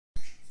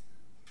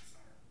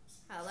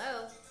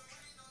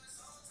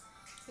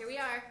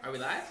are. Are we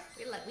live?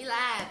 We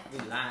live. We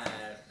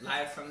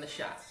live from the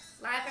shop.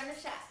 Live from the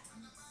shop.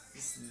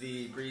 This is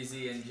the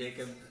Breezy and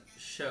Jacob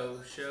show.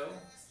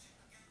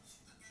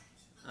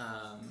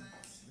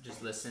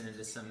 Just listening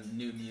to some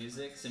new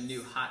music, some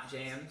new hot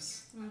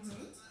jams.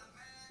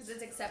 Because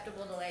it's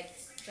acceptable to like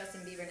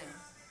Justin Bieber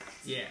now.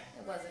 Yeah,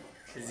 It wasn't.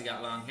 because he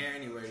got long hair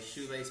and he wears a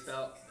shoelace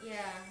belt Yeah.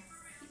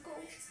 He's cool.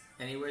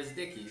 and he wears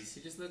Dickies.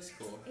 He just looks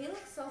cool. He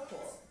looks so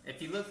cool.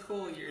 If you look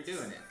cool, you're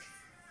doing it.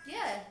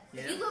 Yeah.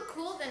 Yeah. If you look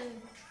cool,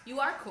 then you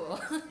are cool.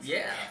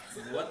 Yeah.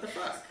 What the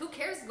fuck? Who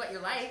cares what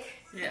you're like?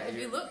 Yeah, If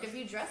you're- if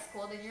you dress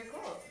cool, then you're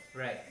cool.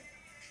 Right.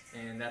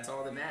 And that's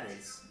all that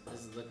matters.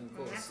 Is looking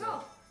cool. That's So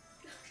cool.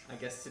 I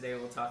guess today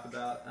we'll talk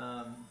about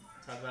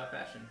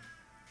fashion.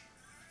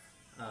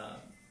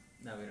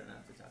 No, we don't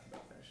have to talk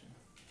about fashion.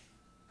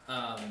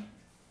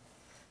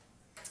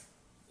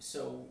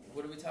 So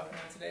what are we talking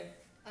about today?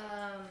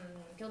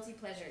 Guilty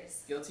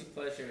pleasures. Guilty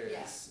pleasures.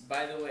 Yeah.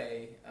 By the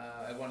way,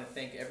 I want to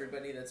thank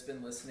everybody that's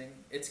been listening.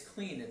 It's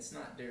clean. It's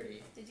not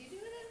dirty. Did you do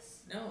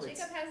this? No,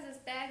 Jacob has this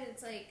bag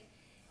that's like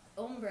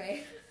ombre.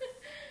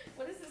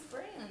 What is this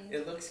brand?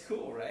 it looks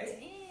cool, right?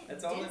 Dang,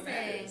 That's all that Disney.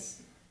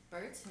 matters.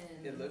 Burton.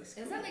 It looks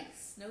Is cool. that like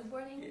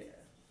snowboarding? Yeah.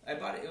 I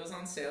bought it. It was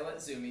on sale at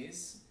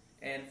Zoomies.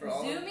 And for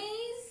all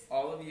Zoomies?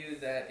 of you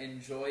that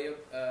enjoy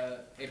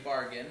a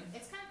bargain,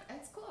 It's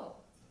cool.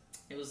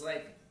 it was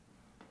like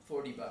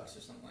 $40 or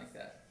something like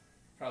that.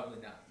 Probably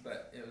not,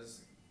 but it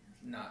was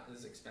not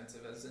as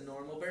expensive as a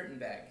normal Burton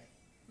bag.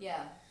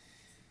 Yeah.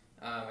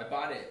 I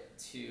bought it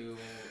to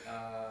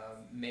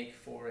make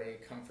for a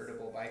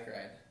comfortable bike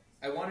ride.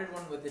 I wanted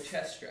one with a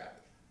chest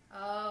strap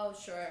Oh,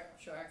 sure.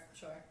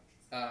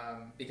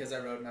 because I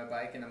rode my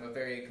bike and I'm a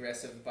very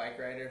aggressive bike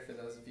rider. For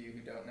those of you who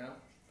don't know,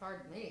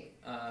 Pardon me.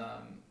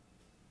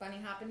 Bunny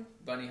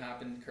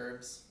hopping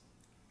curbs.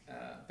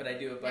 But I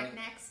do a bunny.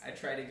 Knickknacks. I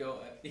try to go.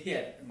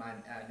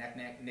 Mine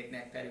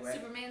knick-knack, paddywhack.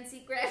 Superman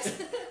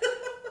secret.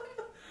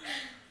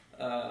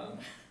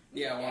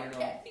 Yeah, I want to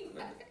know.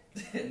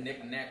 Paddywhack.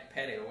 Knick-knack,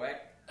 paddywhack.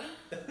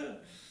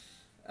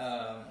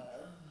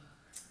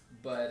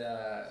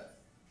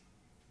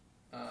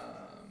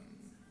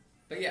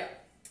 But yeah.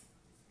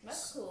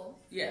 That's cool.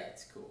 Yeah,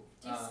 it's cool.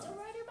 Do you still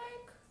ride your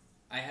bike?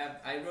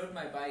 I rode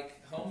my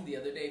bike home the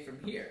other day from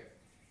here,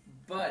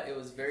 but it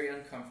was very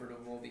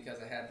uncomfortable because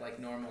I had like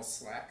normal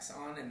slacks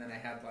on, and then I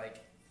had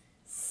like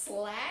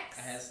Slacks?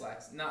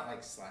 slacks, not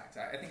like slacks.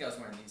 I think I was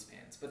wearing these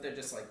pants, but they're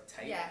just like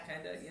tight, Yeah.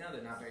 kind of.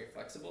 They're not very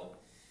flexible.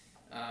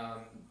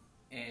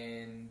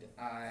 And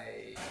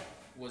I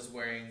was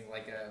wearing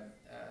like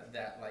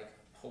that like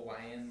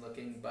Hawaiian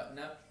looking button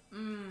up.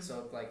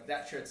 So like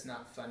that shirt's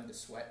not fun to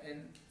sweat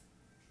in,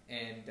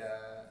 and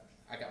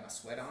I got my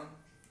sweat on,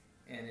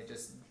 and it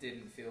just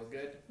didn't feel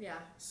good. Yeah.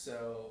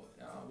 So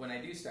when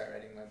I do start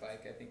riding my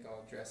bike, I think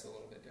I'll dress a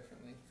little bit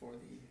differently for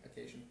the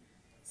occasion.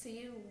 So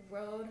you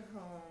rode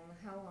home.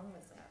 How long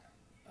was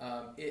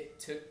that? It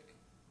took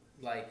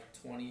like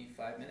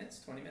 25 minutes,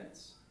 20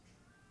 minutes.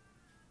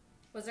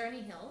 Was there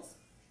any hills?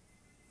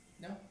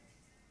 No.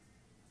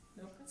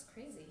 Nope. That's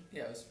crazy.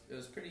 Yeah, it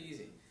was pretty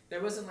easy.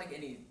 There wasn't like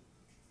any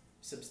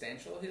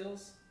substantial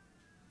hills.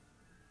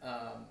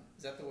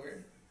 Is that the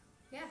word?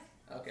 Yeah.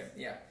 Okay,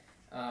 yeah.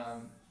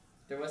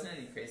 There wasn't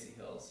any crazy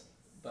hills,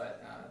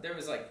 but there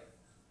was like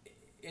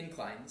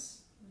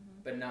inclines,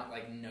 but not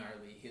like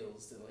gnarly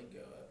hills to like go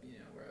up,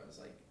 where I was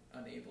like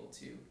unable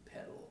to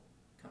pedal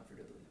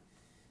comfortably.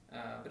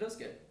 But it was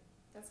good.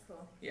 That's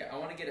cool. Yeah, I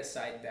want to get a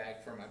side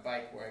bag for my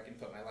bike where I can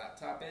put my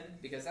laptop in,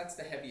 because that's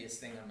the heaviest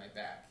thing on my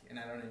back, and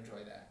I don't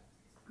enjoy that.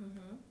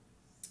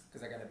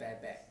 Because I got a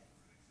bad back.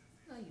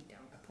 No, you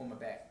don't. I pull my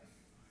back.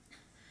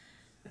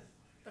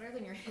 Better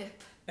than your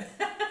hip.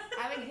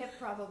 Having hip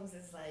problems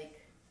is like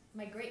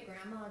my great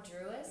grandma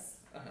Drewis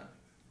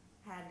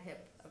had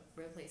hip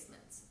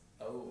replacements.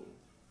 Oh.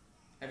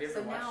 Have you ever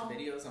So watched now-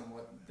 videos on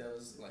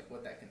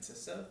what that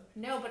consists of?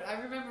 No, but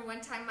I remember one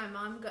time my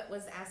mom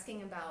was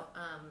asking about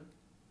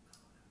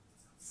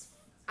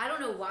I don't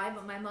know why,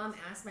 but my mom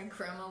asked my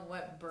grandma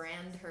what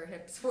brand her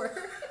hips were.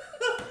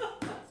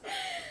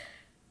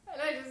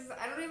 And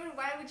I don't even,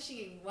 why would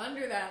she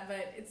wonder that,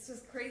 but it's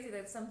just crazy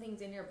that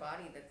something's in your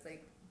body that's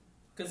like,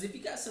 Because if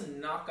you got some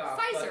knockoff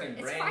Pfizer. fucking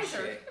It's brand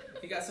Pfizer. shit,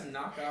 if you got some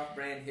knockoff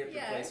brand hip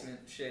Yeah. replacement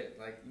shit,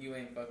 like you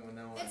ain't fucking with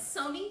no one. it's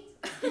Sony,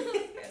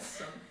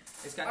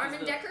 It's got Arm these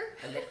and little Decker,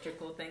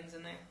 electrical things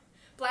in there.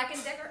 Black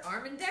and Decker,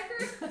 Arm and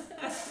Decker.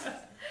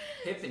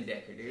 Hip and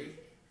Decker, dude.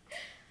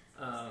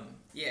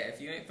 Yeah,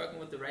 if you ain't fucking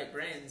with the right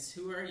brands,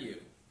 who are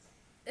you?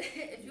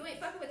 If you ain't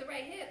fucking with the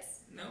right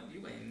hips. No,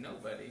 you ain't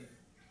nobody.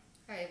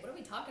 Alright, what are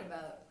we talking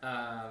about?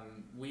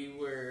 We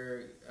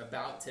were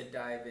about to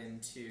dive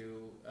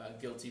into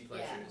guilty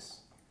pleasures.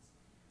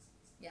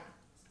 Yeah.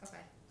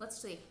 Okay.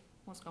 Let's see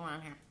what's going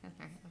on here.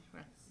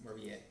 Where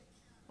we at?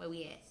 Where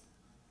we at?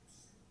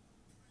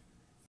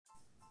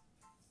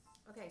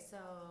 Okay, so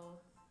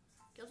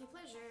guilty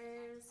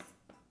pleasures.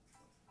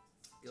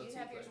 Do you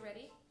have yours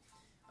ready?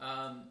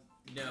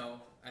 No,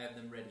 I have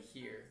them ready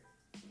here.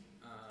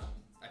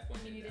 I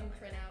pointed You it didn't out.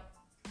 print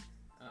out.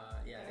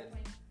 Yeah,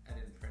 PowerPoint? I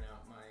didn't print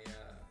out my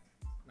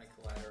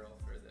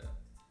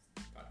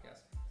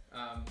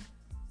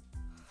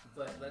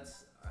but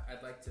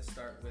I'd like to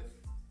start with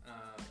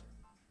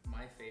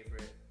my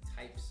favorite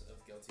types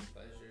of guilty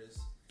pleasures,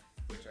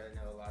 which I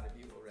know a lot of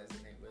you will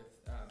resonate with.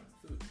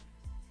 Food.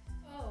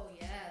 Oh,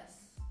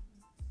 yes.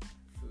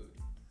 Food.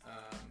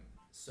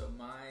 So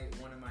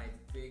one of my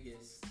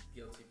biggest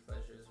guilty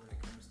pleasures when it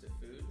comes to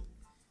food,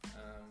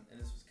 and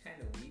this was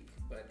kind of weak,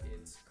 but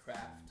it's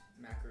Kraft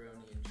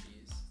macaroni and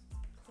cheese.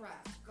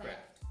 Kraft.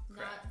 Kraft.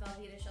 Not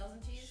Velveeta shells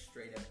and cheese?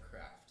 Straight up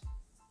Kraft.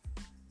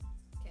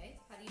 Okay.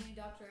 How do you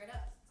doctor it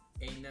up?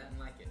 Ain't nothing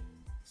like it.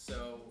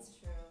 So It's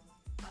true.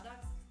 Hot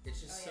dogs?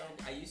 it's just yeah.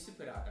 I used to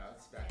put hot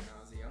dogs back when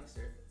I was a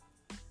youngster.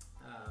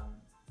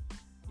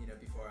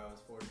 Before I was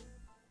 40.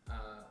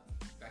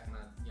 Back in my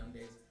young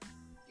days.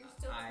 You're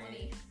still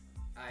 20.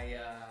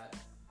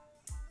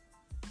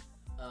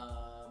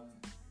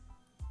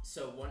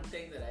 So one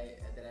thing that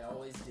I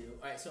always do.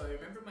 All right, so I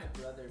remember my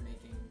brother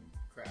making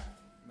Kraft.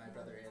 My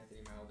brother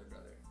Anthony, my older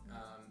brother.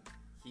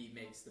 He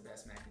makes the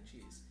best mac and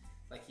cheese.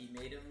 Like he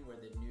made them where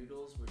the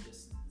noodles were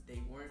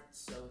they weren't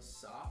so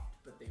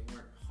soft, but they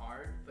weren't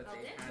hard, but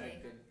they had a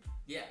good.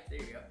 Yeah, there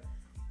you go.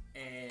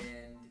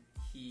 And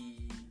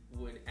he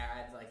would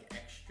add like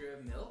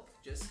extra milk,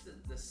 just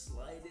the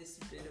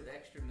slightest bit of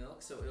extra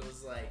milk, so it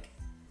was like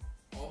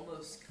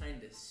almost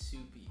kind of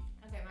soupy.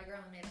 Okay, my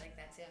grandma made it like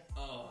that too.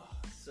 Oh,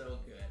 so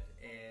good.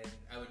 And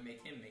I would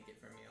make him make it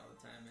for me all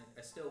the time.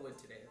 I still would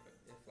today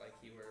if like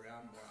he were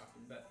around more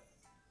often. But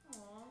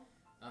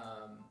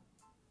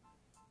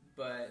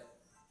but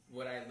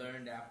what I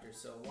learned after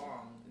so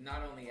long,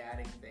 not only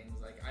adding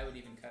things like I would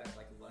even cut up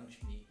like lunch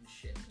meat and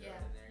shit and throw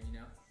it in there, you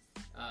know.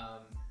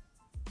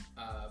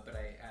 But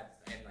I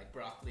add like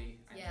broccoli.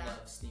 I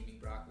love steaming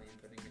broccoli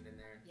and putting it in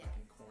there,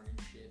 fucking corn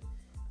and shit.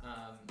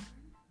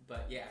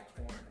 But yeah,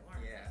 corn.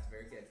 Yeah, it's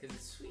very good because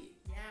it's sweet.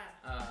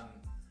 Yeah.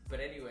 But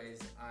anyways,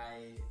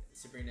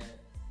 Sabrina,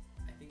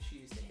 I think she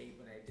used to hate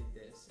when I did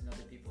this, and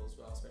other people as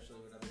well, especially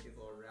when other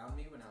people were around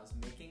me when I was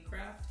making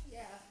Kraft.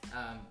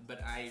 Yeah.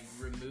 But I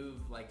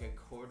removed like a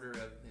quarter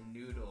of the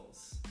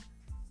noodles,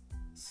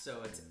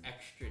 so it's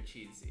extra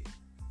cheesy.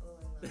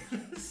 Oh, I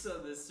love it. So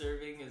the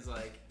serving is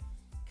like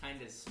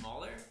kind of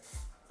smaller.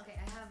 Okay,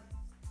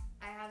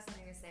 I have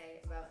something to say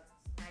about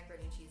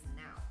macaroni and cheese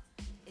now.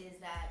 Is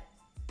that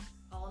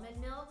almond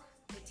milk?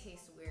 It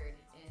tastes weird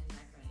in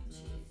macaroni and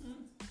cheese.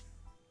 Mm-hmm.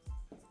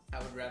 I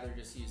would rather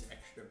just use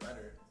extra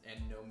butter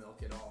and no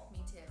milk at all.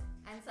 Me too.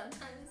 And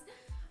sometimes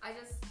I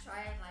just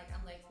try and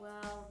I'm like,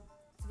 well,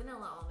 it's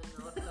vanilla almond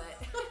milk,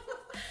 but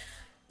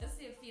let's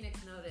see if Phoenix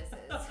notices.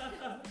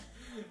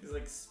 He's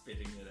like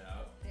spitting it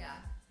out. Yeah.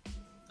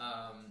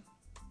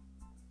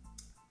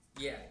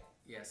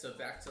 Yeah. So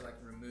back to like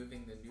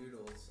removing the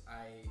noodles,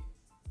 I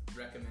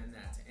recommend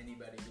that to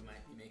anybody who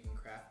might be making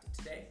Kraft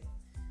today.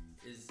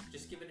 Is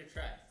just give it a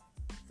try.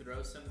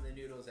 Throw some of the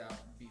noodles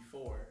out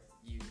before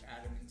you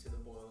add them into the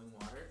boiling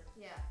water.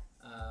 Yeah.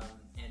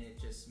 And it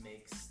just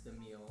makes the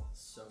meal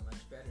so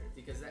much better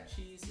because that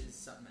cheese is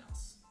something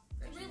else.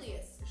 It really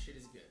is. The shit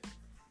is good.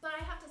 But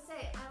I have to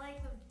say, I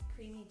like the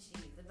creamy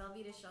cheese, the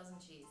Velveeta shells and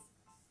cheese.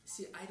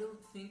 See, I don't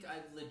think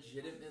I've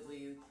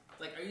legitimately...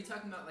 Like, are you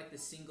talking about, like, the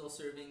single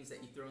servings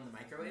that you throw in the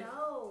microwave?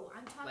 No,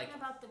 I'm talking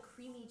about the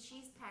creamy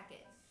cheese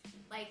packet.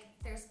 Like,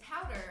 there's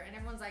powder, and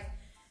everyone's like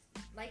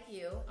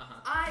you,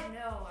 I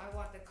know, I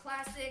want the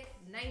classic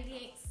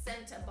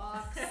 98-cent a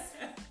box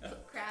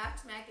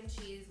Kraft mac and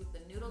cheese with the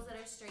noodles that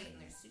are straight and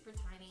they're super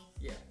tiny.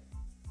 Yeah.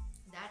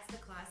 That's the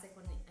classic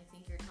one that I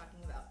think you're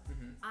talking about.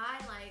 Mm-hmm. I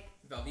like...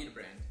 Velveeta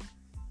brand.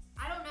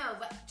 I don't know,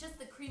 but just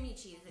the creamy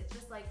cheese. It's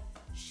just like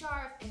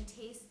sharp and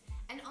taste.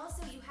 And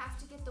also you have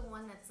to get the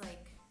one that's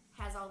like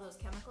has all those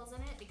chemicals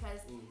in it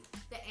because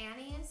the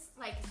Annie's,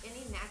 like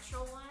any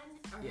natural one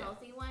or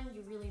healthy one,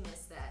 you really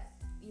miss that.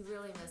 You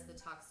really miss the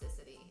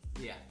toxicity.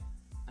 Yeah.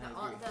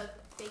 The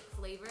fake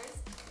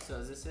flavors. So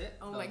is this it?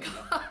 Oh my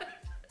god.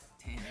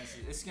 Damn,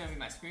 this is gonna be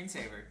my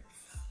screensaver.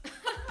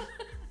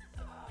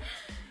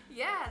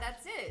 Yeah,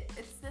 that's it.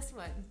 It's this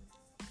one.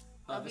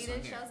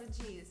 Velveeta shells and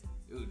cheese.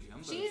 Ooh,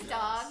 jumbo cheese shells.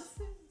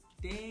 dogs.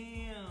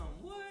 Damn,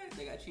 what?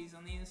 They got cheese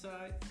on the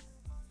inside?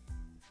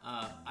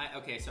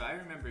 So I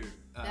remember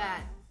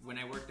that when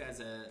I worked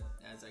as a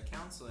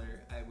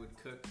counselor, I would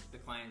cook the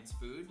client's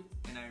food,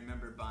 and I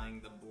remember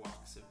buying the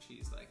blocks of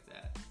cheese like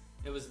that.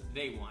 They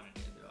wanted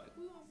it. They're like,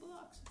 we want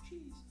blocks of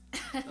cheese. So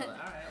I'm like, all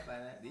right, I'll buy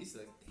that. These are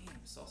like, damn,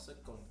 salsa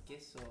con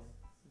queso,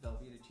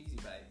 Velveeta cheesy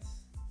bites.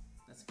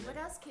 That's good. What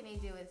else can you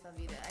do with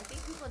Velveeta? I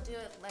think people do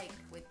it like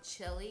with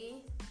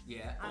chili.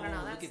 Yeah. I don't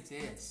know. Look at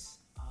this.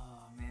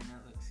 Oh man,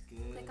 that looks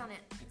good. Click on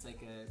it. It's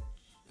like a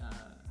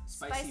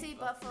spicy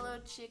buffalo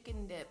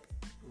chicken dip.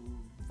 Ooh.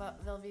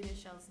 Velveeta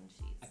shells and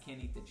cheese. I can't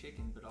eat the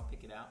chicken, but I'll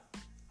pick it out.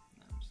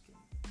 No, I'm just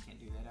kidding. Can't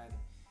do that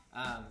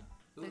either.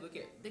 Look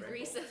at the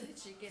grease of the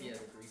chicken. Yeah,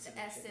 the grease of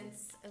the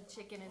essence of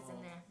chicken is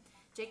in there.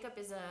 Jacob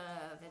is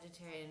a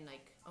vegetarian,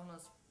 like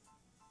almost.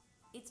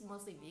 Eats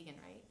mostly vegan,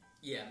 right?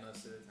 Yeah,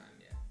 most of the time,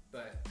 yeah.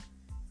 But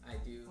I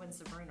do. When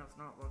Sabrina's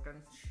not looking.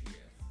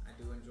 Yeah, I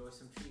do enjoy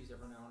some cheese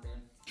every now and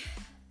then.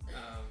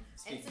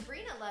 And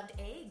Sabrina loved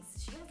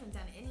eggs. She hasn't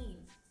done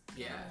any.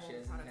 Yeah, she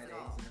hasn't had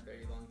eggs in a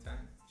very long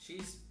time.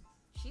 She's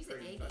She's an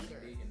pretty egg fucking eater.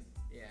 vegan.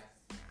 Yeah.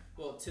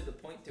 Well, to the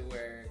point to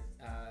where,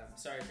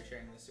 sorry for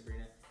sharing this,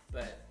 Sabrina,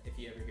 but if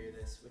you ever hear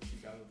this, which you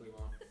probably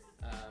won't,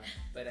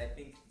 but I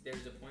think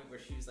there's a point where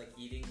she was like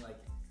eating like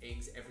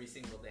eggs every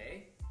single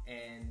day,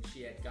 and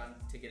she had gone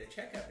to get a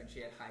checkup, and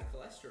she had high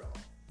cholesterol.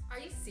 Are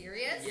you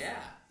serious?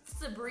 Yeah.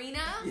 Sabrina?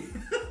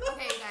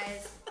 Okay,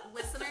 guys,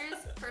 listeners,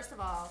 first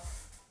of all,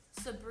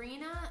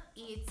 Sabrina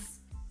eats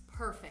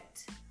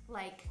perfect.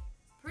 Like,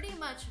 pretty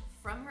much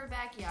from her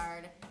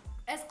backyard,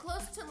 as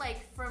close to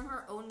like from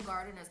her own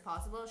garden as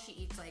possible. She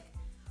eats like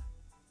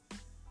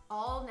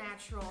all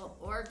natural,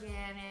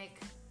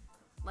 organic,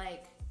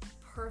 like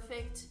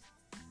perfect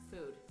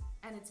food.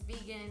 And it's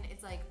vegan,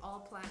 it's like all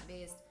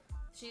plant-based.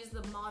 She's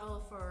the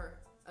model for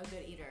a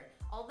good eater.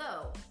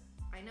 Although,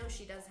 I know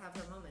she does have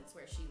her moments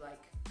where she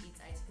like eats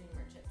ice cream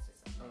or chips or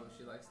something. Oh,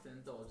 she likes to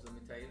indulge, let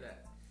me tell you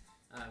that.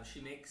 She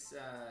makes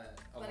a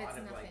But lot it's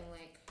of nothing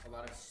like a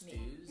lot of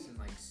stews and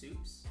like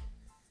soups,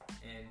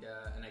 and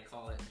I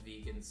call it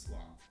vegan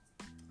slop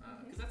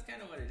because that's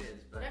kind of what it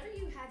is. But, whatever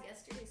you had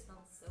yesterday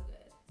smells so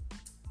good.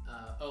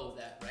 oh,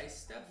 that rice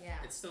stuff? Yeah.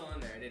 It's still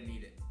in there. I didn't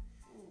eat it.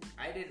 Ooh.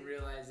 I didn't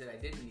realize that I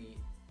didn't eat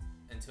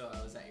until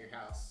I was at your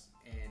house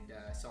and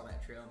I saw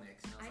that trail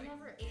mix, and I was like,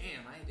 never ate.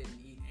 damn, I didn't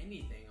eat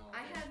anything all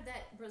I day. had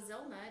that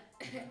Brazil nut,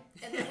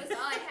 and that was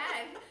all I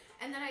had.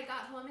 And then I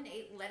got home and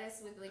ate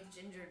lettuce with like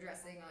ginger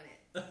dressing on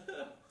it.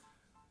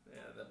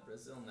 Yeah, the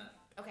Brazil nut.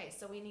 Okay,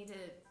 so we need to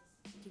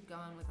keep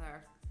going with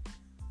our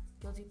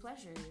guilty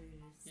pleasures.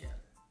 Yeah.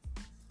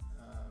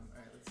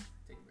 Alright, let's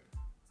take a break.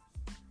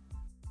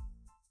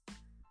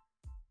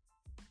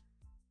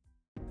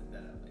 Put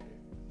that up later.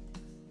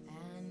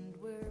 And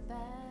we're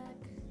back.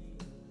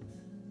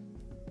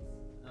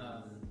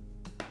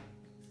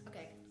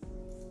 Okay.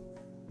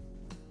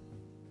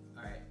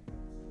 Alright.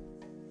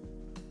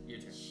 Your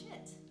turn.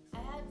 Shit, I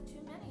have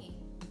too many.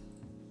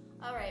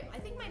 All right, I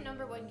think my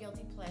number one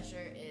guilty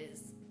pleasure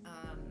is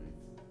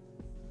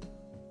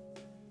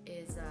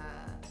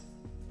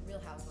Real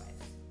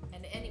Housewives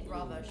and any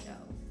Bravo show.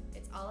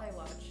 It's all I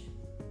watch.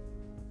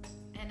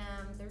 And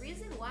the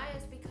reason why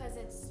is because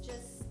it's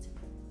just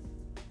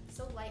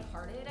so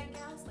lighthearted, I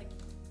guess. Like,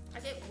 I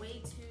get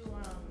way too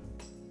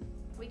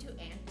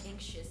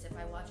anxious if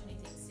I watch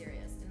anything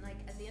serious. And like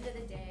at the end of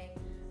the day,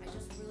 I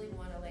just really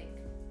want to like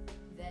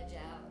veg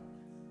out.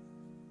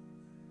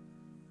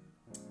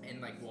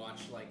 And like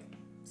watch like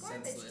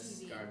Garbage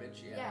senseless TV.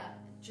 garbage. Yeah.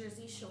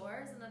 Jersey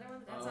Shore is another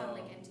one. That's on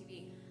like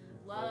MTV.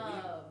 Well,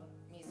 Love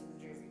me some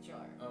Jersey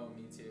Shore. Oh,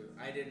 me too.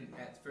 I didn't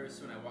at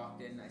first when I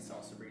walked in. I saw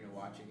Sabrina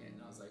watching it,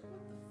 and I was like,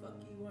 "What the fuck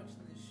are you watching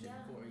this shit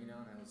Yeah. for?" You know?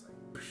 And I was like,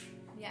 Psh.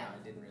 Yeah.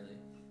 No, I didn't really.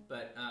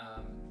 But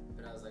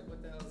I was like,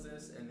 "What the hell is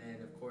this?" And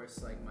then of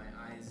course, like my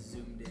eyes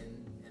zoomed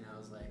in, and I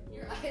was like,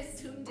 Your "Oh, eyes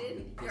zoomed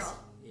in, this-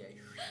 girl. Yeah.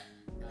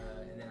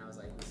 And then I was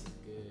like, "This is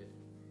good."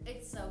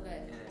 It's so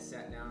good. And I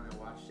sat down and I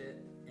watched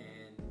it,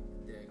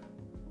 and the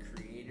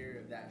creator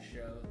of that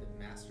show, the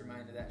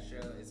mastermind of that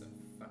show, is a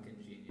fucking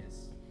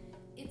genius.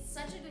 It's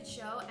such a good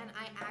show, and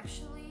I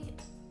actually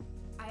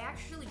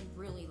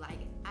really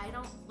like it. I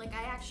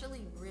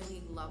actually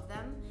really love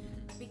them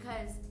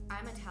because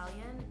I'm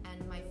Italian,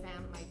 and my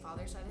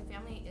father's side of the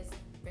family is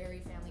very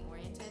family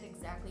oriented,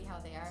 exactly how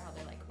they are, how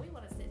they're like, we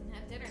want to sit and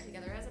have dinner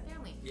together as a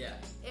family. Yeah.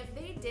 If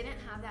they didn't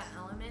have that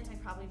element, I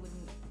probably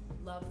wouldn't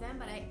love them,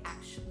 but I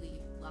actually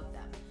love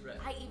them. Right.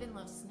 I even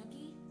love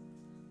Snooki.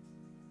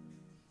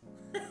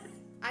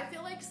 I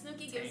feel like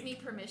Snooki gives me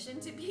permission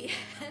to be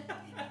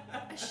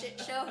a shit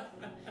show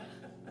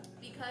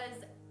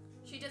because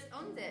she just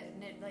owns it,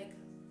 and it like,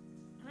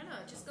 I don't know,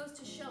 it just goes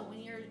to show when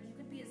you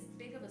could be as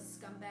big of a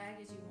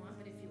scumbag as you want,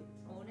 but if you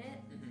own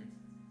it,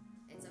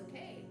 it's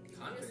okay.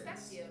 People respect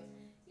Confidence. you.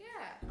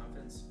 Yeah.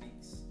 Confidence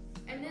speaks.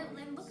 And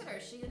then look at her.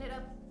 She ended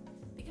up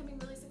becoming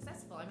really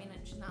successful. I mean,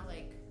 she's not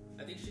like...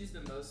 I think she's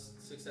the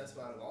most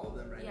successful out of all of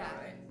them right now,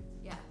 right?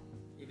 Yeah.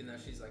 Even though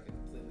she's like a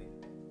completely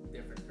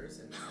different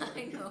person.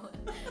 I know.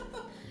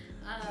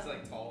 She's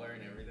like taller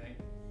and everything.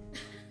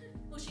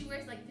 Well, she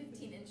wears like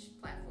 15-inch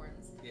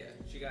platforms. Yeah,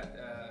 she got,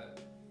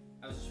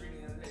 I was just reading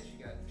the other day,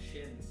 she got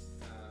shin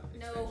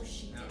No,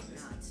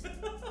 extensions. she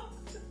did not.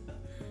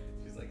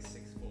 She's like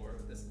 6'4"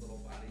 with this little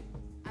body.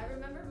 I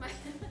remember my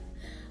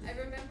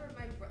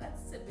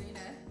that's Sabrina.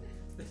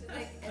 She's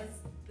like as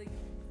like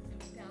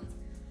 50 pounds.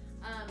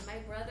 My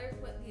brother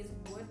put these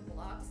wood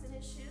blocks in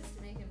his shoes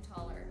to make him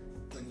taller.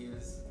 When he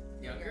was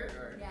younger,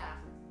 or? Yeah.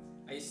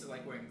 I used to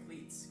like wearing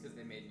cleats because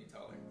they made me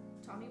taller.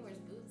 Tommy wears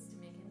boots to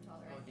make him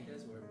taller. Oh, I he think.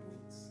 does wear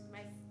boots.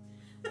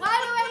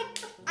 Why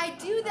do I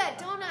do that,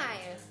 don't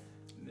I?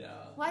 No.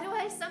 Why do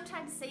I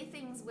sometimes say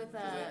things with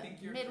 'Cause I a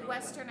think you're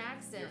Midwestern from,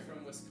 accent? You're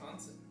from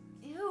Wisconsin.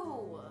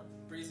 Ew.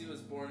 Breezy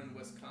was born in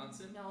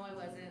Wisconsin. No, I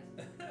wasn't.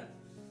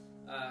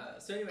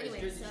 So anyways, Anyway,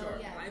 Jersey so, Shore.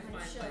 yeah, I my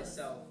find shows.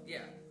 myself,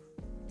 Yeah.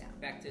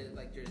 back to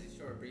like Jersey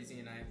Shore. Breezy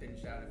and I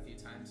binged out a few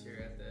times here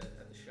at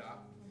the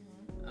shop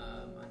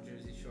on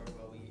Jersey Shore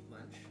while we eat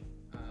lunch,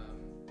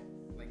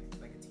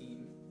 like a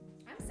team.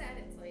 I'm sad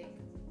it's like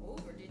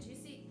over. Did you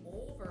see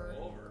over?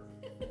 Over.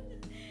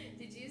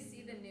 Did you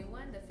see the new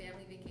one, the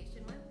family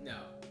vacation one?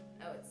 No.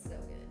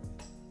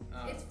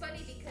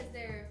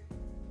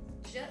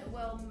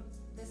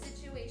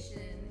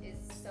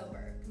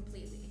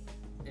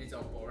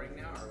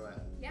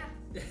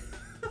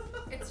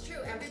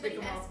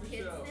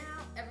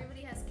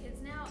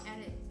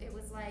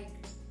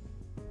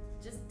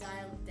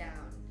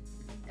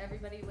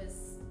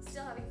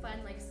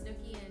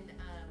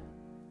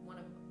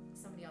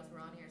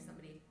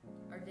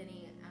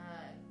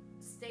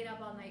 stayed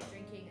up all night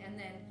drinking and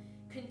then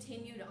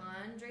continued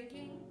on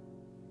drinking,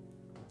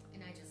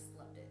 and I just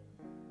loved it.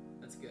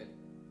 That's good.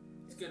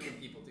 It's good when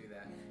people do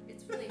that.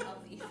 It's really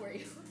healthy for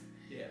you.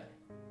 Yeah.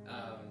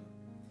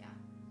 Yeah.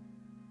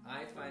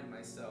 I find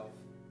myself,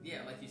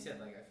 like you said,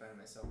 like I find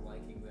myself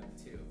liking them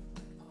too.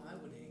 Oh, I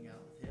would hang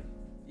out with him.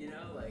 You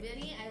know, like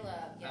Vinny, I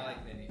love. Yeah. I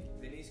like Vinny.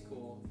 Vinny's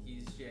cool.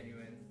 He's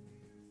genuine.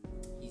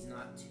 He's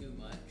not too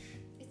much.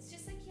 It's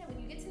just like, when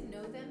you get to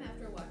know them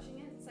after watching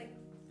it, it's like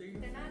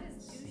they're not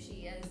as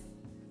douchey as,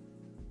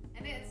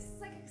 and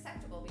it's like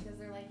acceptable because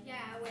they're like,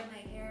 I wear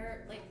my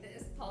hair like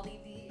this,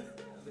 Pauly D.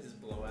 This is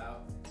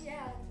blowout.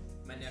 Yeah.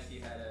 My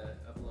nephew had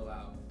a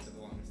blowout for the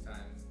longest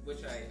time,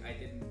 which I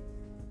didn't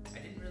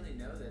really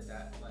know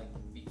that like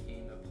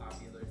became a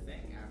popular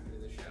thing after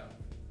the show,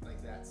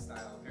 like that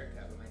style of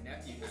haircut. But my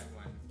nephew had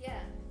one.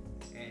 Yeah.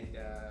 And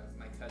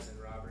my cousin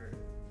Robert,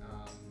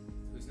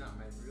 who's not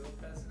my real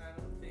cousin, I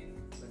don't think,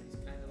 but he's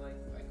kind of like,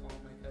 I call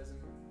him my cousin.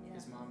 Yeah.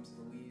 His mom's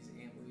Louise,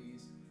 Aunt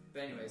Louise.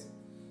 But anyways,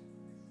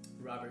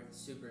 Robert,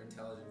 super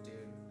intelligent dude.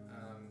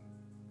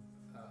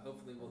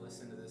 Hopefully we'll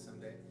listen to this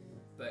someday.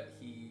 But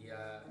he,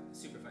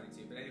 super funny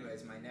too. But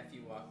anyways, my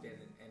nephew walked in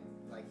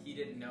and like, he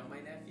didn't know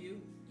my nephew.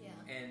 Yeah.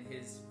 And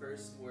his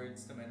first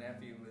words to my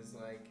nephew was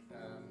like,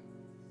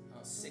 oh,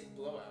 sick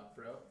blowout,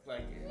 bro.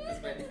 Like,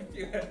 because my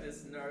nephew had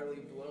this gnarly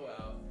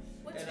blowout.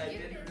 What's and I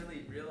weird didn't is-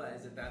 really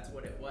realize that that's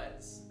what it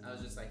was. I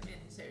was just like, man,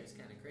 his hair is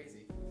kind of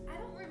crazy. I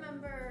don't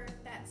remember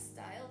that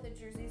style, the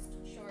Jersey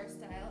Shore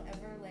style,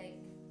 ever like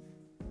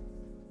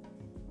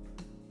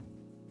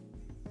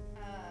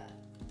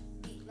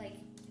like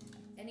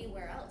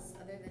anywhere else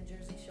other than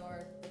Jersey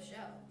Shore, the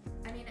show.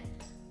 I mean,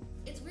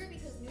 it's weird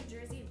because New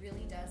Jersey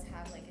really does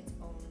have like its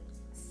own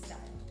style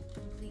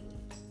completely.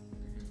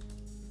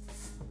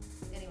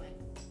 Anyway,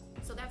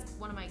 so that's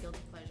one of my guilty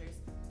pleasures.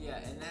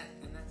 Yeah, and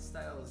that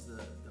style is the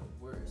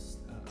worst.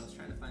 I was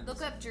trying to find.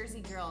 Look up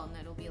Jersey Girl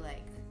and it'll be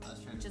like I was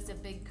trying to. just a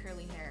big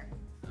curly hair.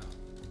 Oh.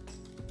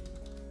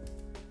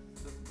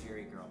 Look,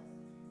 Jerry girl.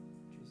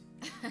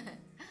 Jersey.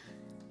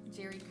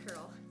 Jerry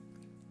Curl.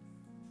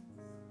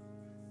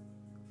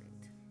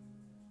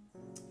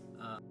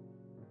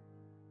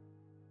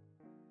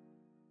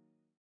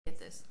 Get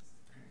this.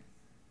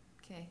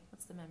 Okay,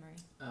 what's the memory?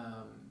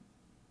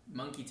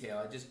 Monkey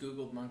tail. I just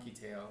googled monkey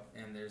tail,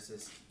 and there's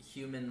this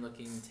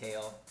human-looking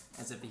tail,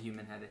 as if a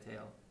human had a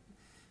tail.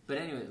 But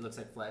anyway, it looks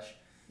like flesh.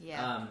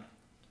 Yeah.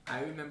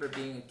 I remember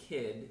being a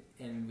kid,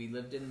 and we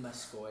lived in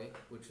Muscoy,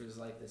 which was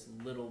like this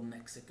little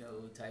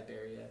Mexico type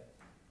area,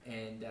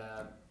 and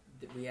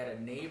we had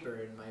a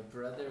neighbor, and my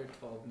brother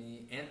told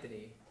me,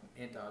 Anthony,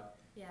 Ant Dog,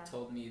 Yeah.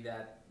 told me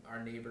that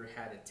our neighbor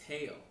had a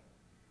tail,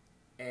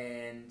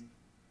 and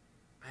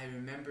I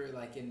remember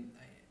like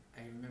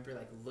I remember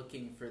like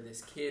looking for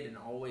this kid and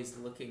always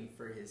looking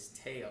for his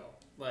tail.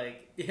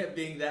 Like,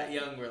 being that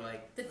young, we're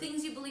like, The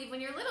things you believe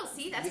when you're little.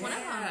 See, that's one of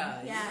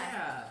them.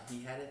 Yeah,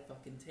 he had a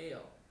fucking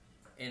tail,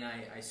 and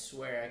I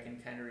swear I can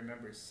kind of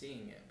remember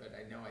seeing it, but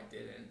I know I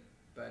didn't.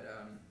 But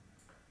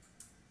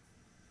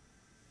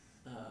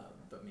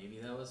maybe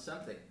that was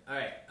something. All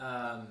right.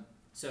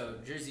 So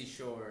Jersey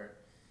Shore.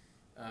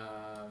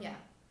 Yeah.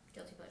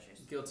 Guilty pleasures.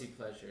 Guilty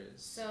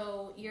pleasures.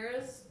 So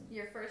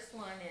your first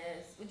one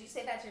is, would you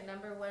say that's your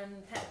number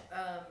one not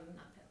pet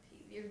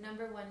peeve, your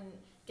number one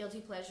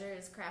guilty pleasure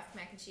is Kraft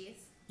mac and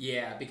cheese?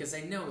 Yeah, because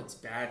I know it's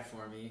bad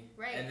for me.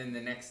 Right. And then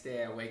the next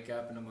day I wake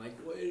up and I'm like,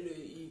 why did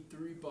I eat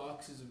 3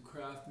 boxes of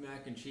Kraft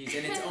mac and cheese?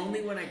 And it's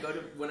only when I go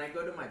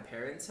to my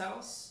parents'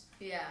 house.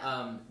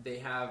 Yeah. They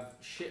have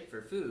shit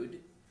for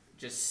food,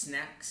 just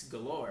snacks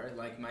galore.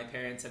 Like, my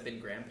parents have been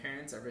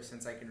grandparents ever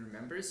since I can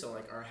remember, so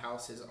like our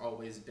house has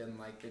always been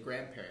like the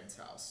grandparents'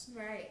 house.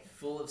 Right.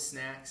 Full of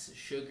snacks,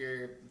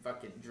 sugar,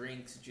 fucking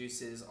drinks,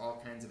 juices,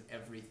 all kinds of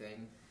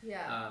everything.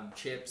 Yeah.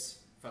 Chips,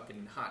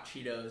 fucking hot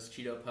Cheetos,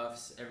 Cheeto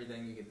Puffs,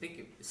 everything you can think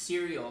of.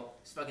 Cereal,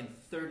 there's fucking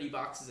 30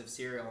 boxes of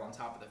cereal on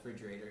top of the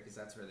refrigerator because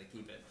that's where they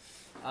keep it.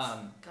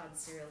 God,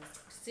 cereal,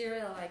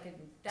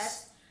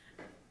 that's,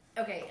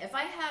 okay, if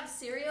I have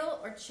cereal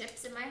or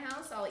chips in my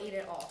house, I'll eat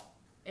it all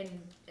in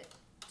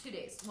 2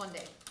 days, 1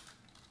 day.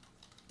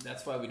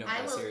 That's why we don't I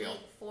buy will cereal.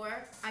 eat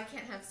 4, I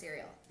can't have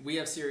cereal. We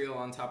have cereal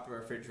on top of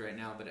our fridge right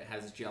now, but it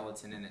has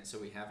gelatin in it, so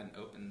we haven't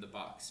opened the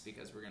box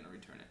because we're going to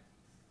return it.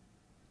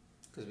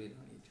 Because we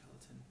don't eat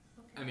gelatin.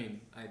 Okay. I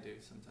mean, I do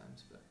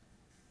sometimes, but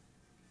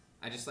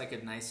I just like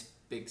a nice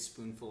big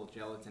spoonful of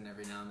gelatin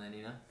every now and then,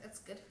 you know? That's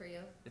good for you.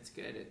 It's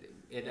good.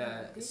 It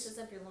greases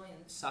up your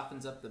loins.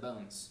 softens up the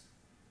bones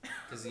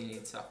because you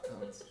need soft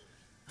bones.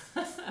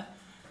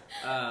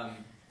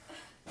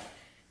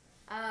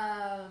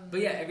 But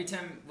yeah, every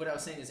time, what I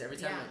was saying is every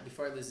time, Yeah.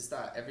 before I lose this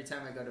thought, every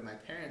time I go to my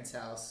parents'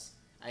 house,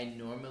 I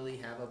normally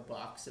have a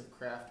box of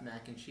Kraft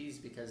mac and cheese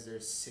because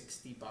there's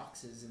 60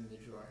 boxes in the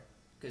drawer.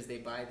 Because they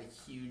buy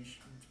the huge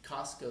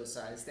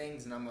Costco-sized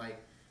things, and I'm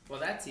like, well,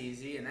 that's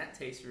easy, and that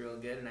tastes real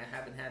good, and I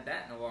haven't had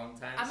that in a long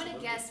time. I'm so gonna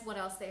let me- guess what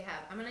else they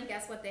have. I'm gonna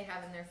guess what they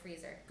have in their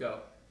freezer.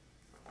 Go.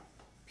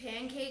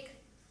 Pancake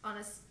on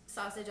a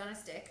sausage on a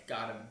stick.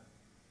 Got him.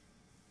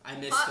 I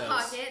missed Hot those.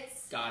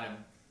 Pockets. Got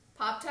him.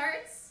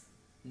 Pop-Tarts.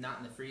 not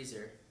in the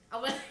freezer.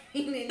 Oh, I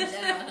mean in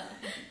general.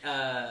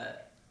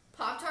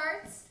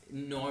 Pop-Tarts?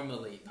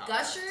 Normally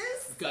Pop-Tarts.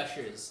 Gushers?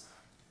 Gushers.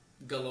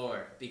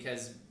 Galore.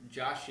 Because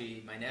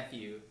Joshy, my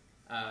nephew,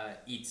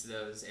 eats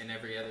those and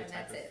every other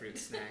type of fruit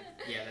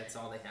snack. Yeah, that's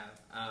all they have.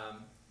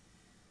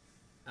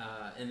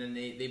 And then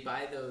they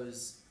buy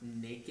those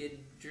naked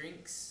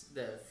drinks,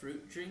 the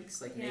fruit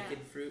drinks, like naked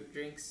fruit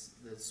drinks,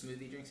 the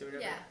smoothie drinks or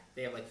whatever. Yeah.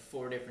 They have like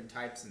 4 different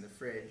types in the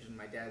fridge, and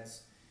my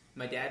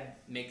dad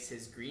makes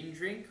his green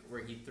drink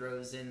where he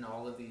throws in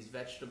all of these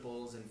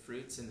vegetables and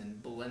fruits and then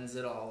blends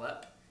it all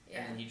up,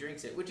 and then he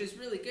drinks it, which is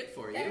really good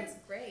for you. That is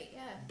great,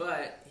 yeah.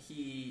 But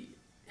he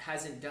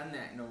hasn't done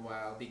that in a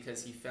while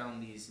because he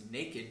found these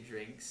naked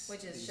drinks,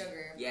 which is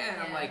sugar. Yeah,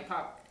 and I'm like,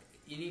 Pop,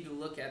 you need to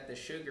look at the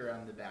sugar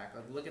on the back.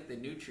 Like, look at the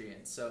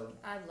nutrients. So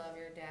I love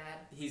your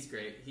dad. He's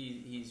great.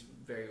 He's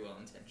very well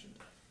intentioned.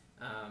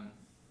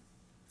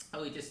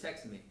 He just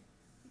texted me.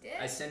 He did?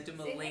 I sent him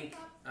a link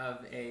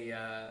of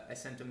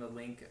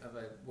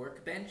a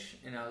workbench,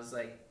 and I was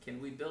like, "Can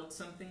we build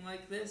something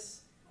like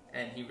this?"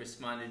 And he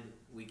responded,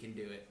 "We can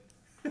do it."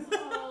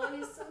 Oh,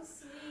 he's so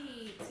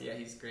sweet. Yeah,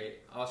 he's great.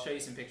 I'll show you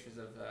some pictures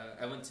of.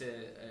 I went to.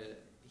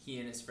 He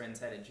and his friends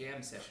had a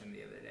jam session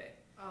the other day.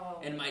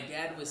 Oh, and my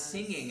dad was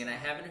singing, and I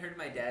haven't heard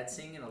my dad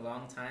sing in a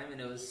long time, and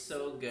it was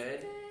so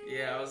good.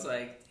 Yeah, I was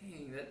like,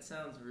 dang, that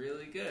sounds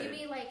really good. Give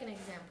me like an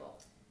example.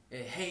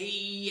 Hey,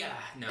 yeah.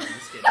 No, I'm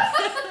just kidding.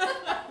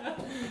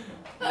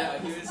 No,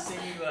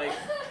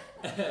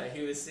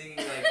 he was singing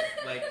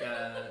like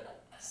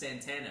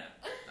Santana.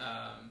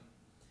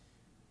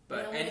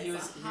 But and he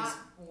was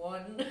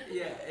one.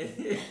 Yeah.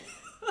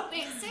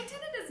 Wait,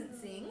 Santana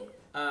doesn't sing.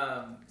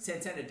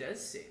 Santana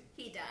does sing.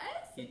 He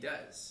does? He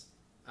does.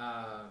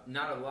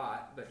 Not a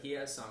lot, but he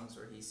has songs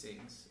where he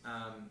sings.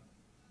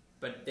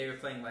 But they were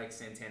playing like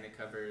Santana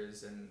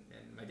covers, and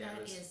my dad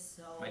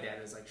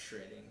was like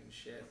shredding and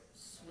shit.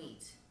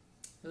 Sweet.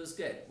 It was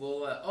good.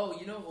 Well,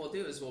 you know what we'll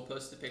do is we'll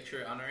post a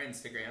picture on our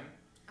Instagram.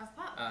 Of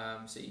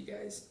Pop. So you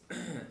guys,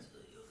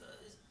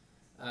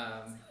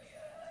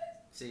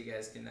 so you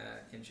guys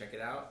can check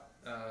it out.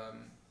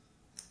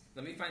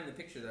 Let me find the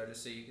picture though,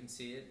 just so you can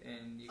see it,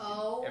 and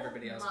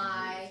everybody else can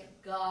hear it.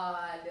 Oh my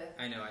god.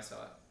 I know, I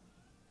saw it.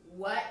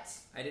 What?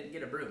 I didn't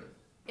get a broom.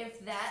 There's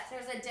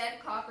a dead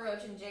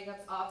cockroach in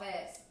Jacob's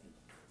office.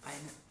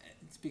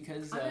 It's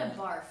because I'm gonna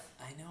barf.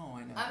 I know.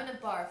 I'm gonna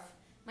barf.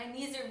 My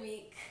knees are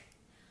weak.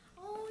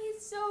 Oh,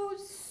 he's so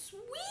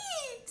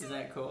sweet. Isn't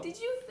that cool? Did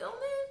you film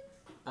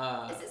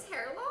it? Is his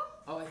hair long?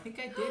 Oh, I think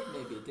I did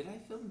maybe. Did I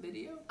film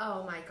video?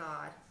 Oh my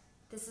god.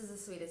 This is the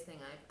sweetest thing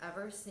I've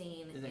ever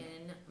seen in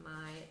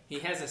my He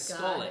has a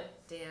skullet.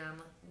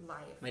 Damn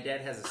life. My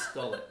dad has a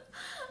skullet.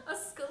 A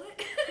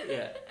skullet?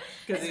 Yeah.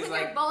 Because he's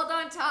like bald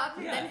on top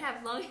and then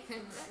have long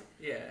hair.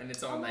 Yeah, and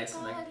it's all nice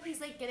and like. He's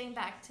like getting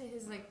back to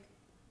his like.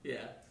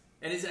 Yeah.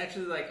 And he's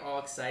actually like all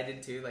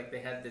excited too. Like they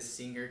had this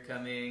singer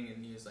coming,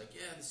 and he was like,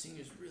 "Yeah, the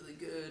singer's really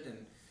good."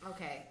 And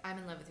okay, I'm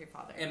in love with your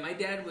father. And my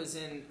dad was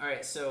in. All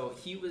right, so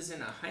he was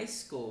in a high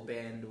school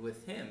band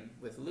with him,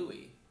 with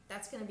Louis.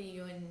 That's gonna be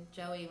you and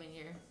Joey when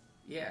you're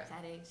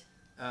that age.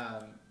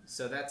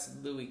 So that's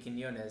Louis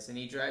Quinones, and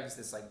he drives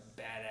this like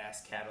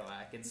badass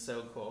Cadillac. It's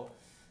so cool.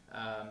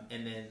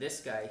 And then this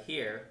guy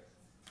here,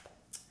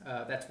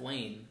 that's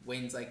Wayne.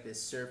 Wayne's like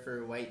this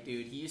surfer white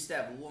dude. He used to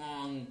have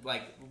long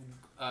like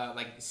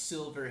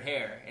silver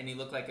hair, and he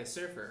looked like a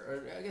surfer,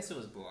 or I guess it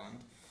was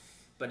blonde.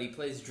 But he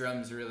plays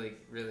drums really,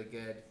 really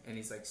good, and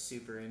he's like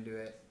super into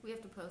it. We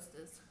have to post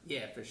this.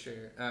 Yeah, for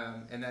sure.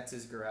 And that's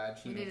his garage.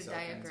 He makes all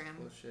kinds of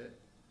cool shit.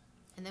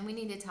 And then we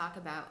need to talk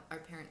about our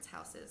parents'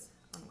 houses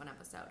on one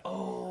episode.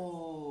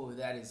 Oh,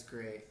 that is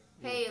great.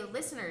 Hey,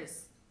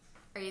 listeners,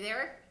 are you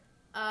there?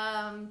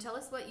 Tell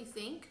us what you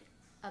think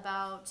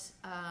about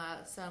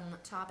some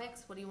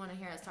topics. What do you want to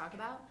hear us talk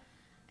about?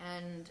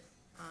 And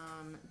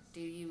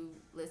do you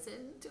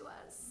listen to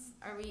us?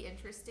 Are we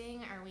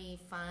interesting? Are we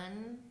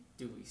fun?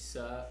 Do we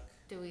suck?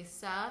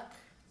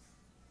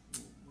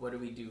 What do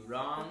we do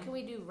wrong? What can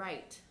we do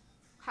right?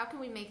 How can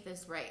we make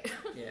this right?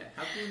 Yeah,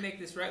 how can we make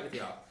this right with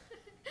y'all?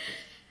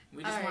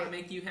 We just want to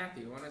make you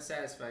happy. We want to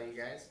satisfy you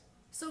guys.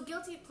 So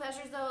guilty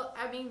pleasures, though,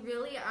 I mean,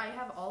 really, I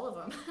have all of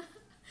them.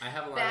 I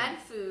have a lot Bad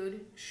of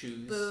food,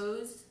 shoes,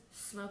 booze,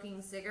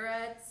 smoking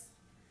cigarettes,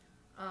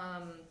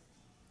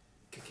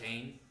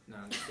 cocaine. No,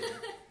 I'm just kidding.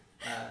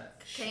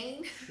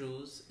 Cocaine?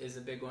 Shoes is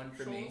a big one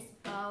for me.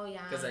 Oh,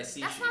 yeah. Because I see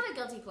That's not a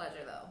guilty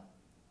pleasure, though.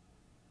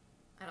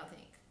 I don't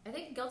think. I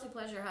think guilty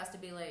pleasure has to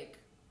be like,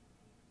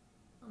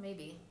 well,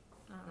 maybe.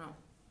 I don't know.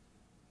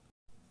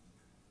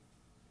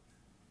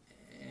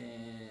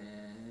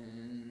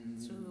 And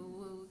so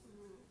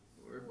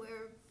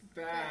we're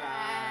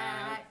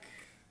back.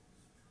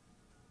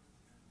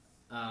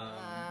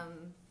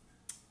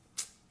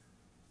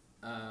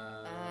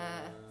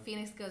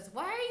 Phoenix goes,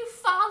 "Why are you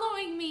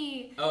following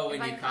me?" Oh,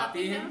 when you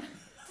copy him?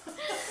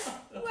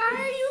 Why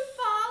are you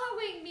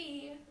following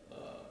me?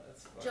 Oh,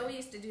 that's funny. Joey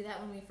used to do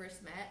that when we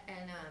first met,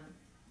 and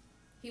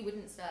he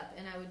wouldn't stop,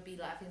 and I would be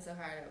laughing so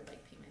hard I would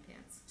like pee my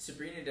pants.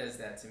 Sabrina does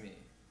that to me.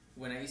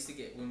 when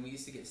we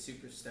used to get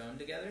super stoned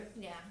together,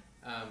 Yeah.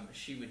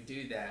 She would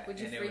do that, Would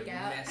you and it freak would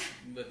out? mess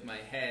with my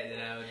head,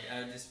 and I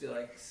would just be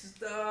like,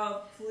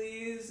 "Stop,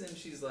 please!" And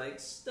she's like,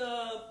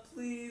 "Stop,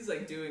 please!"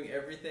 Like doing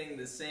everything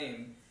the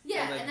same.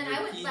 Yeah, like, and then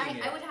I would repeating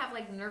it. I would have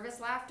like nervous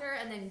laughter,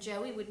 and then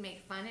Joey would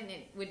make fun, and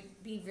it would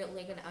be really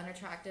like an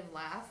unattractive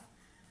laugh.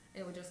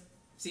 It would just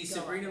See, go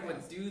Sabrina off the would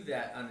rails. do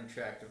that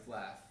unattractive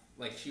laugh.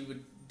 Like she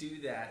would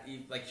do that,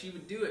 like she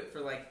would do it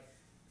for like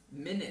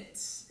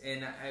minutes,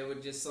 and I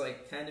would just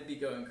like kind of be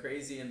going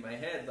crazy in my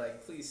head,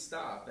 like, "Please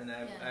stop!" And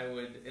Yeah. it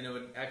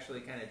would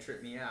actually kind of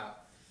trip me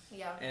out,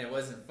 Yeah. and it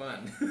wasn't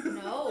fun.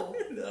 No.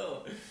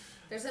 No.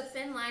 There's a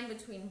thin line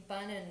between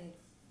fun and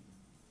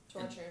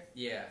torture.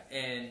 Yeah,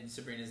 and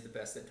Sabrina's the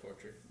best at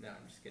torture. No,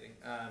 I'm just kidding.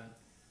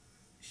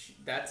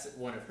 That's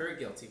one of her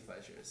guilty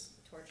pleasures.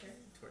 Torture?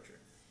 Torture,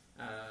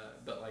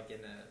 but like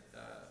in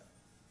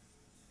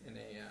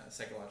a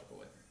psychological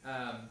way.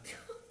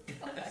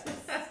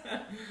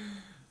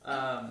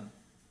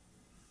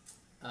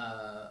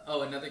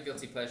 Another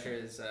guilty pleasure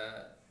is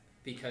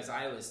because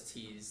I was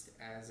teased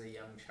as a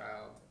young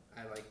child.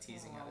 I like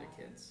teasing other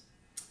kids,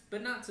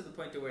 but not to the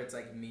point to where it's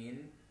like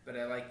mean. But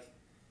I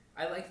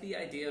like the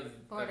idea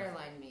of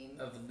Borderline mean.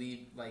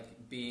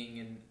 like being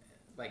in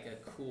like a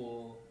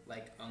cool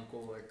like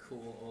uncle or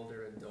cool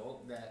older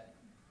adult that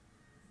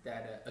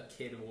a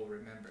kid will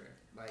remember.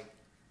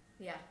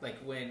 Yeah. Like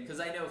when, because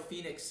I know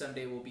Phoenix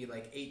someday will be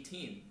like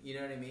 18, you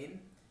know what I mean?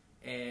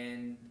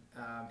 And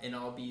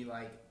I'll be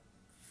like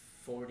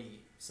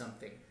 40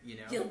 something, you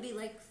know? You'll be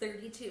like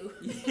 32.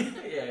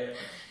 yeah.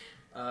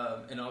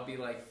 And I'll be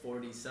like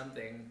 40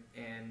 something,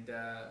 and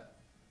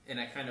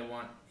I kind of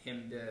want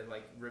him to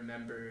like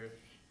remember.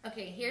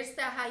 Okay, here's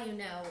how you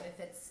know if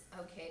it's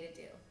okay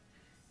to do.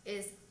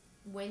 Is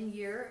when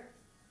you're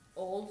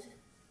old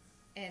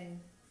and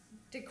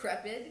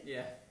decrepit,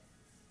 Yeah.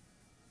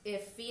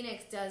 if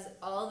Phoenix does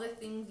all the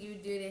things you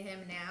do to him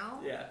now,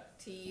 Yeah.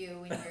 to you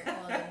when you're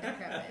old and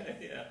decrepit,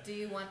 Yeah. do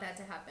you want that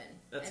to happen?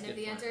 That's and a if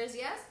good the point. answer is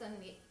yes, then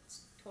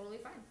it's totally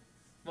fine.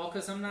 Well,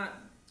 because I'm not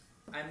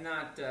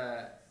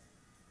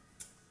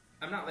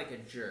like a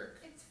jerk.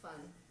 It's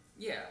fun.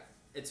 Yeah.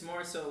 It's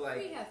more so like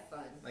We have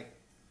fun.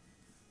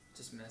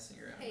 just messing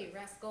around. Hey,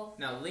 rascal.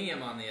 Now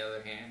Liam, on the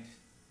other hand,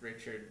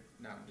 Richard.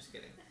 No, I'm just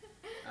kidding.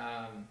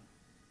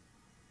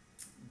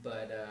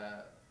 But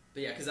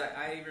yeah, because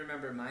I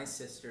remember my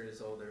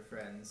sister's older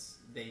friends.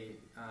 They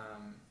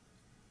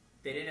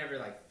didn't ever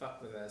like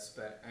fuck with us,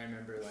 but I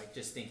remember like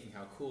just thinking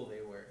how cool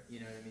they were. You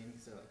know what I mean?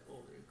 Because they're like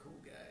older, cool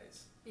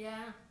guys.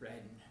 Yeah.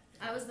 Red.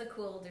 I was the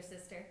cool older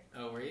sister.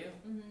 Oh, were you?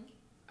 Mm-hmm.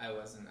 I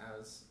wasn't. I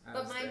was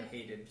But the mine-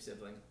 hated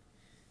sibling.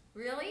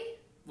 Really?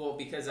 Well,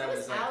 because I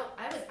was like, out.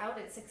 I was out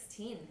at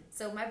 16.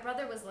 So my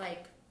brother was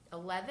like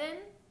 11.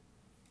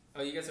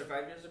 oh, you guys are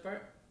 5 years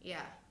apart?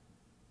 Yeah.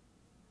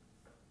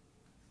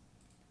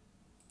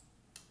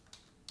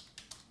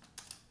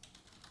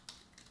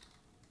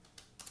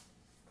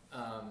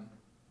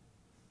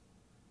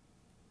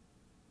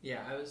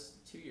 Yeah, I was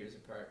 2 years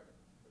apart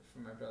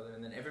from my brother,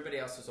 and then everybody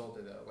else was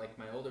older though. Like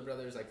my older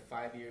brother's like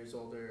 5 years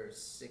older, or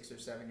 6 or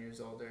 7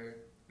 years older.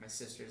 My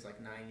sister's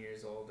like 9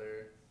 years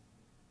older.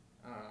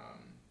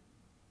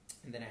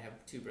 And then I have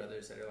two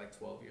brothers that are like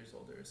 12 years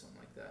older or something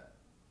like that.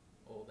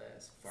 Old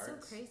ass farts. So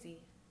crazy.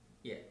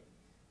 Yeah.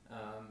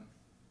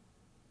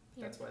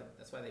 Yeah. That's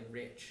why they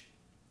rich.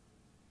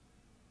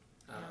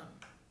 Yeah.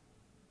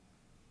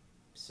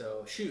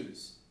 So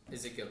shoes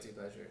is a guilty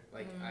pleasure.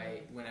 Like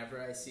Mm.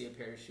 whenever I see a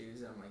pair of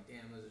shoes, I'm like,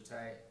 damn, those are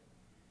tight.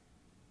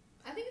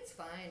 I think it's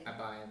fine. I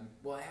buy them.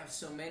 Well, I have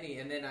so many,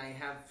 and then I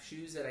have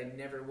shoes that I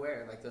never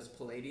wear, like those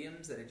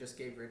Palladiums that I just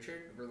gave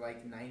Richard were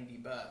like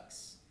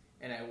 $90,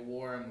 and I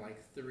wore them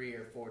like 3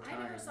 or 4 times.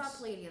 I never saw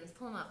Palladiums.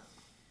 Pull them up.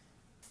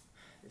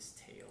 This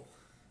tail.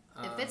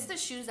 If it's the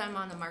shoes I'm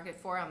on the market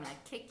for, I'm gonna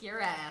kick your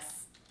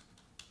ass.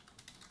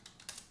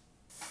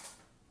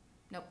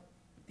 Nope.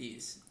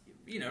 These,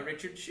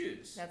 Richard's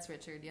shoes. That's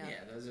Richard, yeah. Yeah,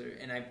 those are,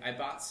 and I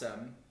bought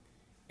some,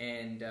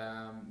 and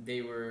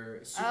they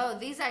were. Oh,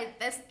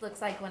 this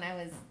looks like when I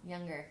was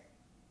younger.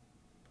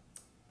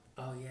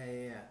 Oh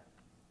yeah.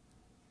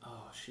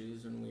 Oh,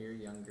 shoes when we were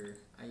younger.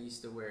 I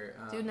used to wear.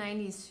 Do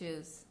 90s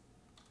shoes.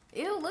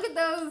 Ew, look at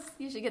those.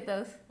 You should get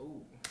those. Oh,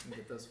 I can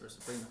get those for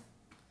Sabrina.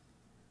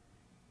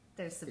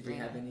 There's Did Sabrina.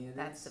 you have any of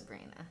That's these?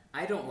 Sabrina.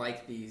 I don't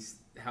like these.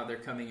 How they're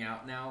coming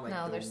out now. Like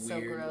No, the they're so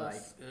weird,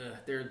 gross.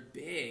 they're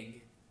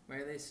big. Why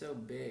are they so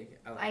big?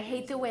 I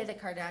hate the these. way the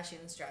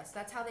Kardashians dress.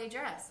 That's how they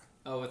dress.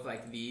 Oh, with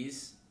like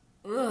these.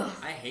 Ugh.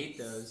 I hate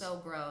those. So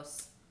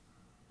gross.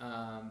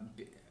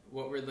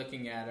 What we're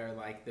looking at are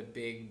like the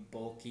big,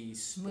 bulky,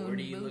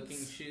 sporty Moon looking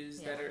boots.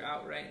 shoes Yeah. that are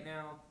out right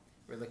now.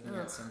 We're looking Ugh.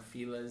 at some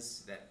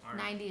Fila's that aren't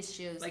 90s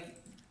shoes. like.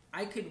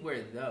 I could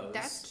wear those.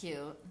 That's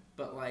cute.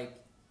 But like,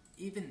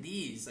 even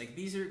these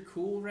are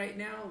cool right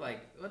now. Like,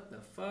 what the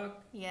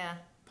fuck? Yeah.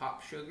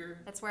 Pop sugar.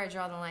 That's where I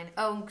draw the line.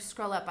 Oh,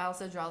 scroll up. I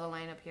also draw the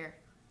line up here.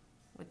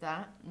 With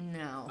that?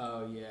 No.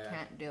 Oh yeah.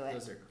 Can't do it.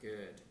 Those are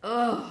good.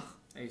 Ugh.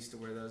 I used to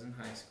wear those in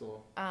high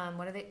school.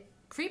 What are they?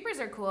 Creepers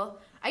are cool.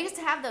 I used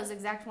to have those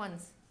exact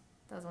ones.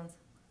 Those ones.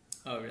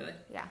 Oh, really?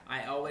 Yeah.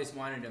 I always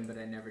wanted them, but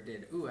I never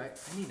did. Ooh, I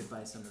need to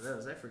buy some of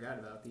those. I forgot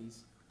about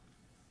these.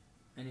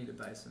 I need to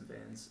buy some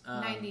Vans.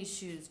 90s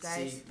shoes,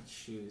 guys. See,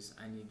 shoes.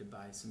 I need to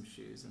buy some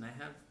shoes, and I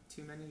have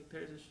too many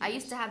pairs of shoes. I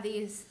used to have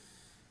these.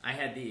 I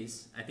had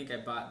these. I think I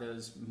bought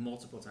those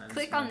multiple times.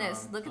 Click on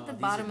this. Look at the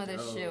bottom of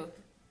this shoe.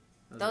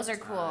 Those are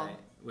cool.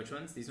 Which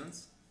ones? These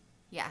ones?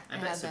 Yeah, I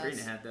bet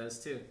Sabrina had those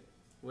too.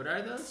 What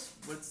are those?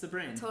 What's the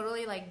brand?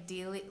 Totally like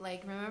Delia.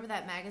 Like, remember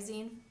that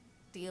magazine,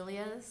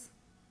 Delia's?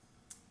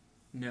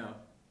 No.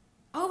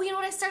 Oh, you know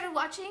what I started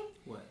watching?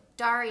 What?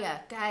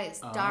 Daria,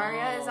 guys.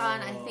 Daria is on.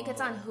 I think it's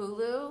on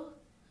Hulu.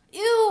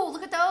 Ew!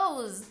 Look at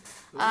those.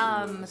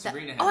 Ooh,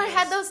 Sabrina had I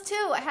had those. those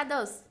too. I had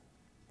those.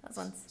 Those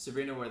ones.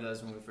 Sabrina wore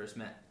those when we first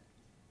met.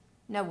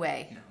 No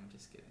way. No, I'm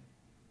just kidding.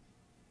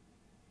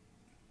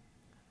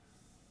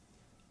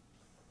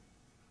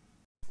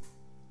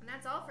 And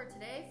that's all for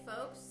today,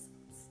 folks.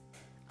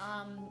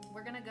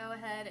 We're gonna go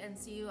ahead and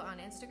see you on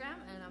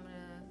Instagram, and I'm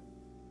gonna.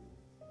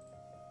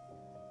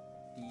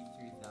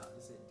 D3000.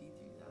 Is it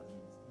D3000?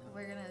 No.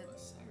 We're gonna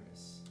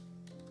Osiris.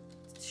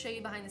 show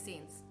you behind the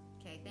scenes.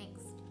 Okay,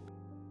 thanks.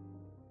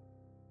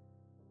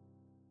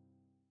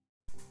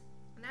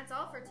 And that's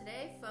all for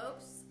today,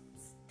 folks.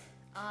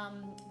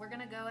 We're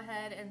gonna go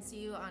ahead and see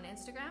you on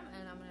Instagram,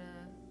 and I'm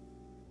gonna.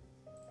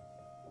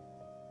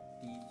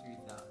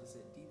 D3000. Is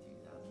it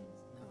D3000?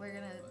 No. We're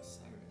gonna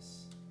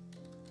Osiris.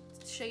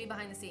 show you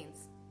behind the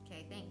scenes.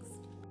 Okay, thanks.